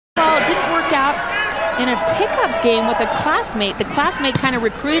in a pickup game with a classmate. The classmate kind of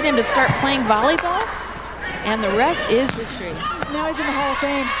recruited him to start playing volleyball, and the rest is history. Now he's in the Hall of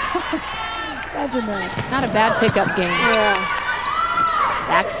Fame. Imagine that. Not a bad pickup game. Yeah.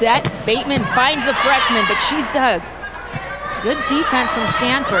 Back set, Bateman finds the freshman, but she's dug. Good defense from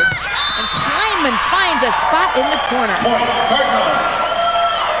Stanford. And Kleinman finds a spot in the corner.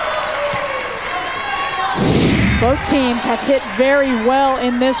 Both teams have hit very well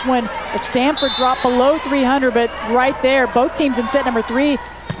in this one. Stanford dropped below 300, but right there, both teams in set number 3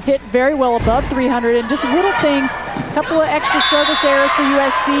 hit very well above 300. And just little things, a couple of extra service errors for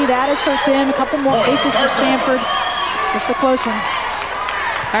USC. That has hurt them. A couple more aces for Stanford. It's a close one.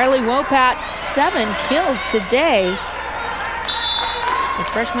 Carly Wopat, 7 kills today. The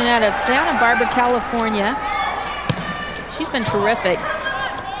freshman out of Santa Barbara, California. She's been terrific.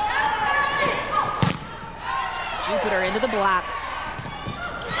 Jupiter into the block.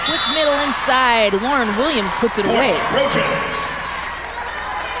 Quick middle inside. Lauren Williams puts it away.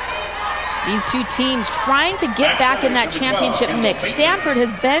 These two teams trying to get back in that championship mix. Stanford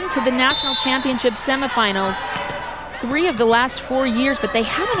has been to the national championship semifinals 3 of the last 4 years, but they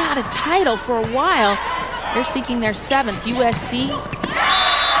haven't had a title for a while. They're seeking their 7th. USC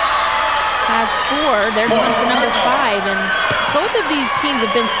has 4. They're going for number 5. And both of these teams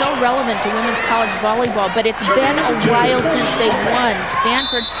have been so relevant to women's college volleyball, but it's been a while since they won.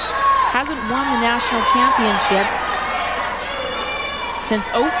 Stanford hasn't won the national championship since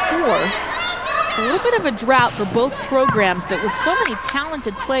 '04. It's a little bit of a drought for both programs, but with so many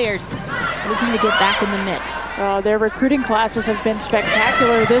talented players looking to get back in the mix. Their recruiting classes have been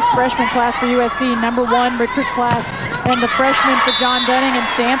spectacular. This freshman class for USC, #1 recruit class, and the freshman for John Dunning and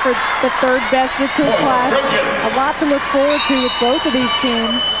Stanford, the 3rd best recruit class. A lot to look forward to with both of these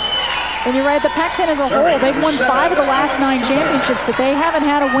teams. And you're right, the Pac-10 as a whole, they've won 5 of the last 9 championships, but they haven't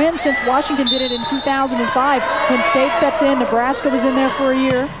had a win since Washington did it in 2005. Penn State stepped in, Nebraska was in there for a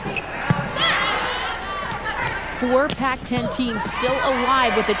year. 4 Pac-10 teams still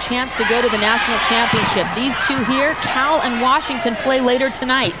alive with a chance to go to the national championship. These two here, Cal and Washington, play later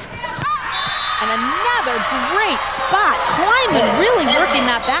tonight. And another great spot. Kleinman really working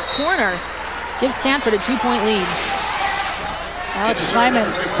that back corner. Gives Stanford a 2-point lead. Alex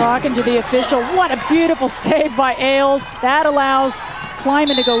Kleinman talking to the official. What a beautiful save by Ailes. That allows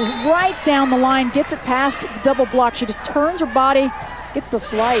Kleinman to go right down the line, gets it past the double block. She just turns her body, gets the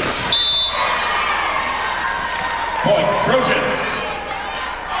slice. Point, Trojan.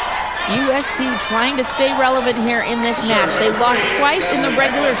 USC trying to stay relevant here in this match. They lost twice in the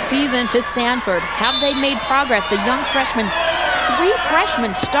regular season to Stanford. Have they made progress? The young freshmen, 3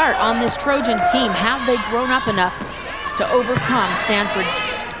 freshmen start on this Trojan team. Have they grown up enough to overcome Stanford's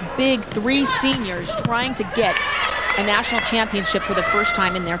big 3 seniors trying to get a national championship for the first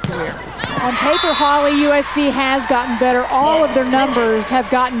time in their career? On paper, Holly, USC has gotten better. All of their numbers have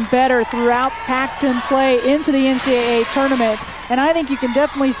gotten better throughout Pac-10 play into the NCAA tournament. And I think you can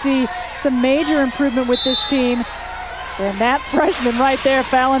definitely see some major improvement with this team. And that freshman right there,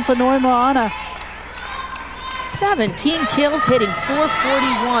 Fallon Fanoy-Moana. 17 kills, hitting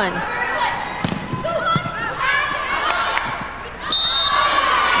 .441.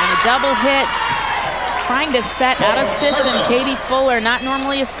 And a double hit. Trying to set out of system. Katie Fuller, not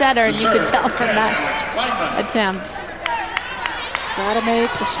normally a setter, and you could tell from that attempt. Gotta make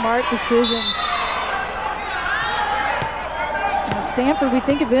the smart decisions. You know, Stanford, we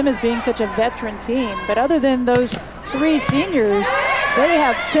think of them as being such a veteran team, but other than those 3 seniors, they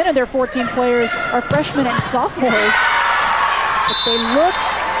have 10 of their 14 players are freshmen and sophomores. But they look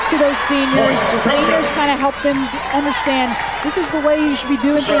to those seniors. The seniors kind of help them understand this is the way you should be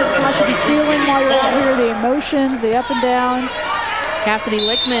doing things, this is how you should be feeling while you're out here, the emotions, the up and down. Cassidy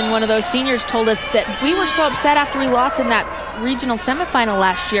Lickman, one of those seniors, told us that we were so upset after we lost in that regional semifinal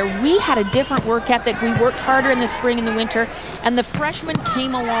last year. We had a different work ethic. We worked harder in the spring and the winter, and the freshmen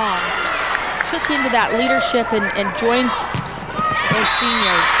came along, took into that leadership and joined those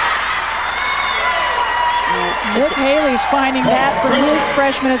seniors. Nick Haley's finding that from his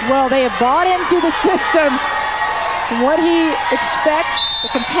freshmen as well. They have bought into the system. What he expects, the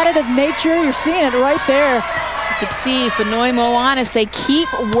competitive nature, you're seeing it right there. You could see Fanoy-Moana say, keep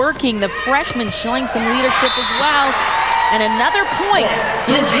working. The freshmen showing some leadership as well. And another point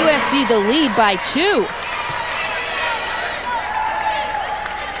gives USC the lead by 2.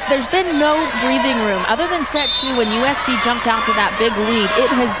 There's been no breathing room. Other than set 2, when USC jumped out to that big lead, it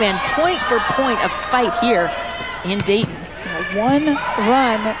has been point for point a fight here in Dayton. 1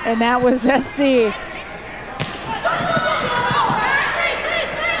 run, and that was SC.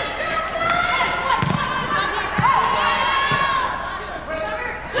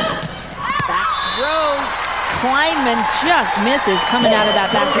 Back row, Kleinman just misses coming out of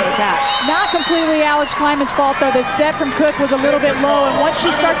that back row attack. Not completely Alex Kleinman's fault, though. The set from Cook was a little bit low, and once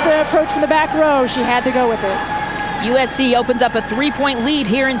she starts the approach from the back row, she had to go with it. USC opens up a 3-point lead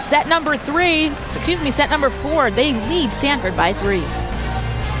here in set number 4. They lead Stanford by 3.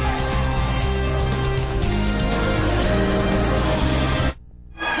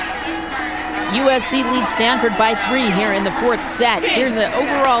 USC leads Stanford by 3 here in the 4th set. Here's an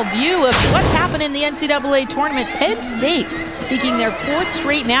overall view of what's happened in the NCAA tournament. Penn State seeking their 4th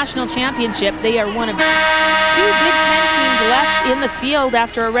straight national championship. They are one of 2 Big Ten teams left in the field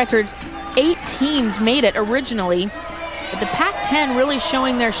after a record 8 teams made it originally. But the Pac-10 really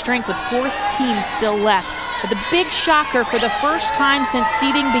showing their strength with 4th teams still left. But the big shocker for the first time since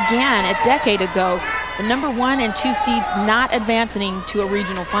seeding began a decade ago, the number 1 and 2 seeds not advancing to a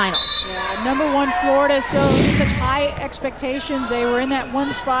regional final. Yeah, number 1 Florida, so such high expectations. They were in that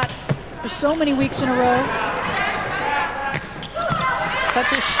 1 spot for so many weeks in a row.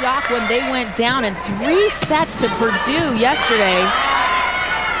 Such a shock when they went down in 3 sets to Purdue yesterday.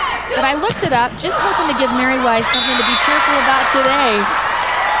 But I looked it up, just hoping to give Mary Wise something to be cheerful about today.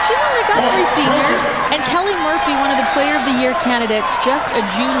 She's only got 3 seniors. And Kelly Murphy, one of the Player of the Year candidates, just a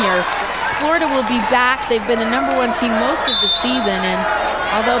junior. Florida will be back. They've been the number 1 team most of the season, and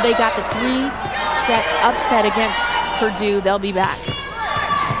although they got the 3-set upset against Purdue, they'll be back.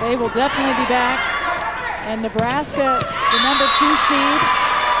 They will definitely be back. And Nebraska, the number 2 seed,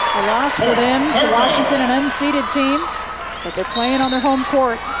 a loss for them to Washington, an unseeded team, but they're playing on their home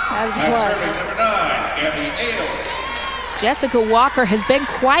court. That was a plus. Jessica Walker has been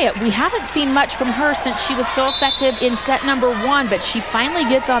quiet. We haven't seen much from her since she was so effective in set number 1, but she finally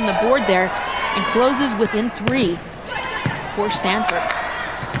gets on the board there and closes within 3 for Stanford.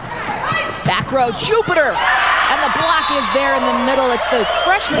 Back row, Jupiter, and the block is there in the middle. It's the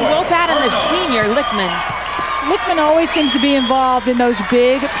freshman Wopat and the senior Lichtman. Lichtman always seems to be involved in those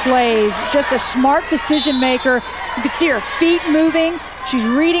big plays. Just a smart decision maker. You can see her feet moving. She's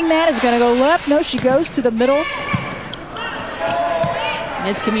reading that. Is going to go left. No, she goes to the middle.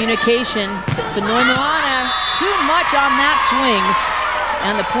 Miscommunication. Fenoy Milana, too much on that swing.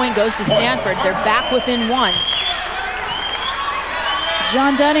 And the point goes to Stanford. They're back within 1.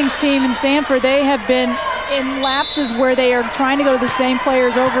 John Dunning's team in Stanford, they have been in lapses where they are trying to go to the same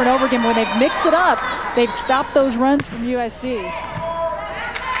players over and over again. When they've mixed it up, they've stopped those runs from USC.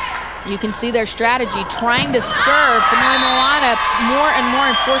 You can see their strategy, trying to serve Fenoy Milana more and more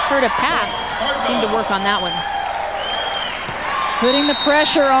and force her to pass. Seemed to work on that one. Putting the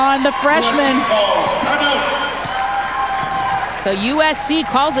pressure on the freshman. So USC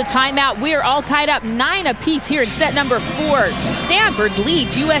calls a timeout. We are all tied up 9 apiece here in set number 4. Stanford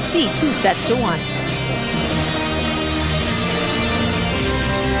leads USC 2-1.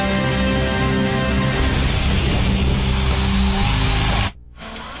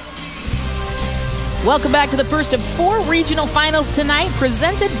 Welcome back to the first of 4 regional finals tonight,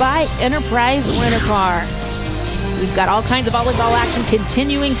 presented by Enterprise Rent-A-Car. We've got all kinds of volleyball action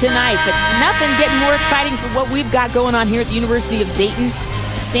continuing tonight, but nothing getting more exciting for what we've got going on here at the University of Dayton.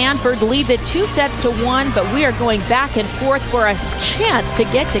 Stanford leads it 2-1, but we are going back and forth for a chance to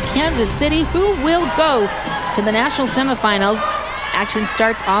get to Kansas City, who will go to the national semifinals. Action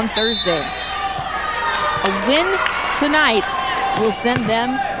starts on Thursday. A win tonight will send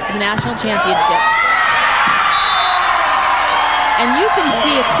them to the national championship. And you can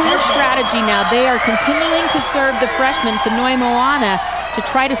see a clear strategy now. They are continuing to serve the freshman, Fenoy Milana, to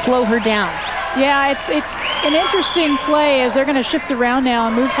try to slow her down. Yeah, it's an interesting play as they're going to shift around now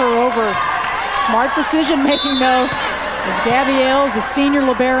and move her over. Smart decision making, though. There's Gabby Ailes, the senior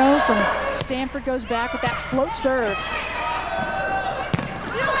libero from Stanford, goes back with that float serve.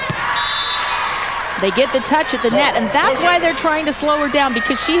 They get the touch at the net, and that's why they're trying to slow her down,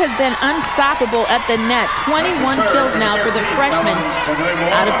 because she has been unstoppable at the net. 21 kills now for the freshman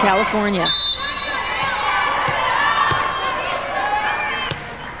out of California.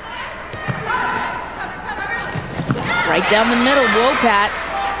 Right down the middle, Wopat.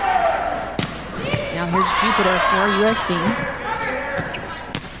 Now here's Jupiter for USC.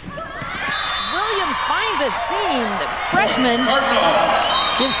 Williams finds a seam. The freshman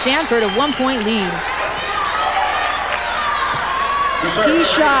gives Stanford a 1-point lead. Key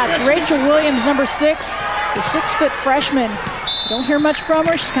shots. Rachel Williams, number 6, the 6-foot freshman. Don't hear much from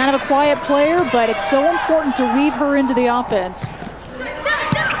her. She's kind of a quiet player, but it's so important to weave her into the offense.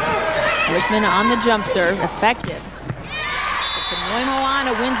 Lichtman on the jump serve, effective. Fenoy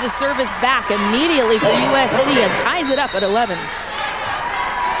Milana wins the service back immediately for USC and ties it up at 11.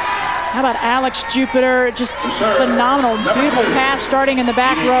 How about Alex Jupiter? Just phenomenal, beautiful pass starting in the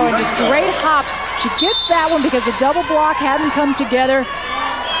back row and just great hops. She gets that one because the double block hadn't come together.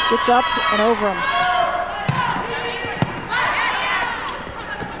 Gets up and over him.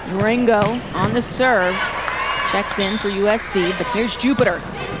 Ringo on the serve. Checks in for USC, but here's Jupiter.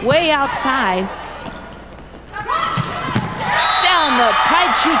 Way outside. Down the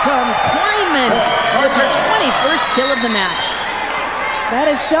pipe she comes. Kleinman with her 21st kill of the match. That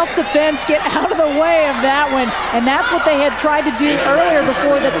is self-defense. Get out of the way of that one. And that's what they had tried to do earlier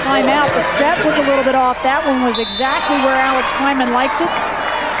before the timeout. The set was a little bit off. That one was exactly where Alex Kleinman likes it.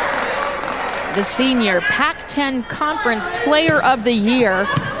 The senior Pac-10 Conference Player of the Year.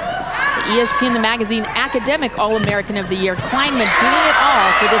 The ESPN The Magazine Academic All-American of the Year. Kleinman doing it all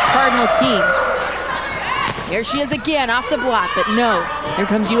for this Cardinal team. Here she is again off the block, but no. Here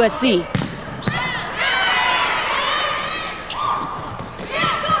comes USC.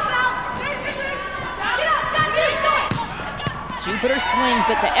 Jupiter swings,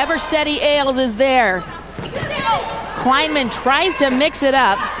 but the ever-steady Ailes is there. Kleinman tries to mix it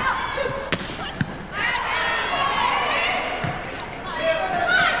up.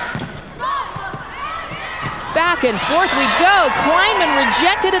 Back and forth we go. Kleinman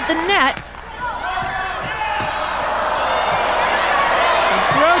rejected at the net. The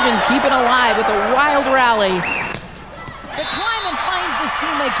Trojans keep it alive with a wild rally. But Kleinman finds the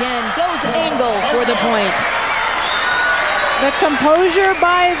seam again, goes angle for the point. The composure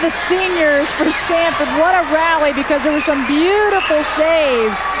by the seniors for Stanford. What a rally, because there were some beautiful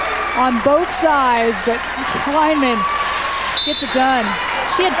saves on both sides, but Kleinman gets it done.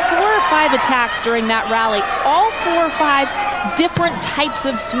 She had 4 or 5 attacks during that rally, all 4 or 5 different types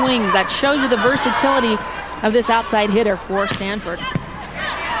of swings. That shows you the versatility of this outside hitter for Stanford.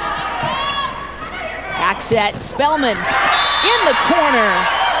 Back set, Spellman in the corner.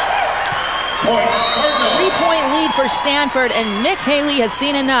 3-point lead for Stanford, and Mick Haley has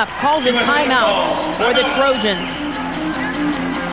seen enough. Calls a timeout for the Trojans.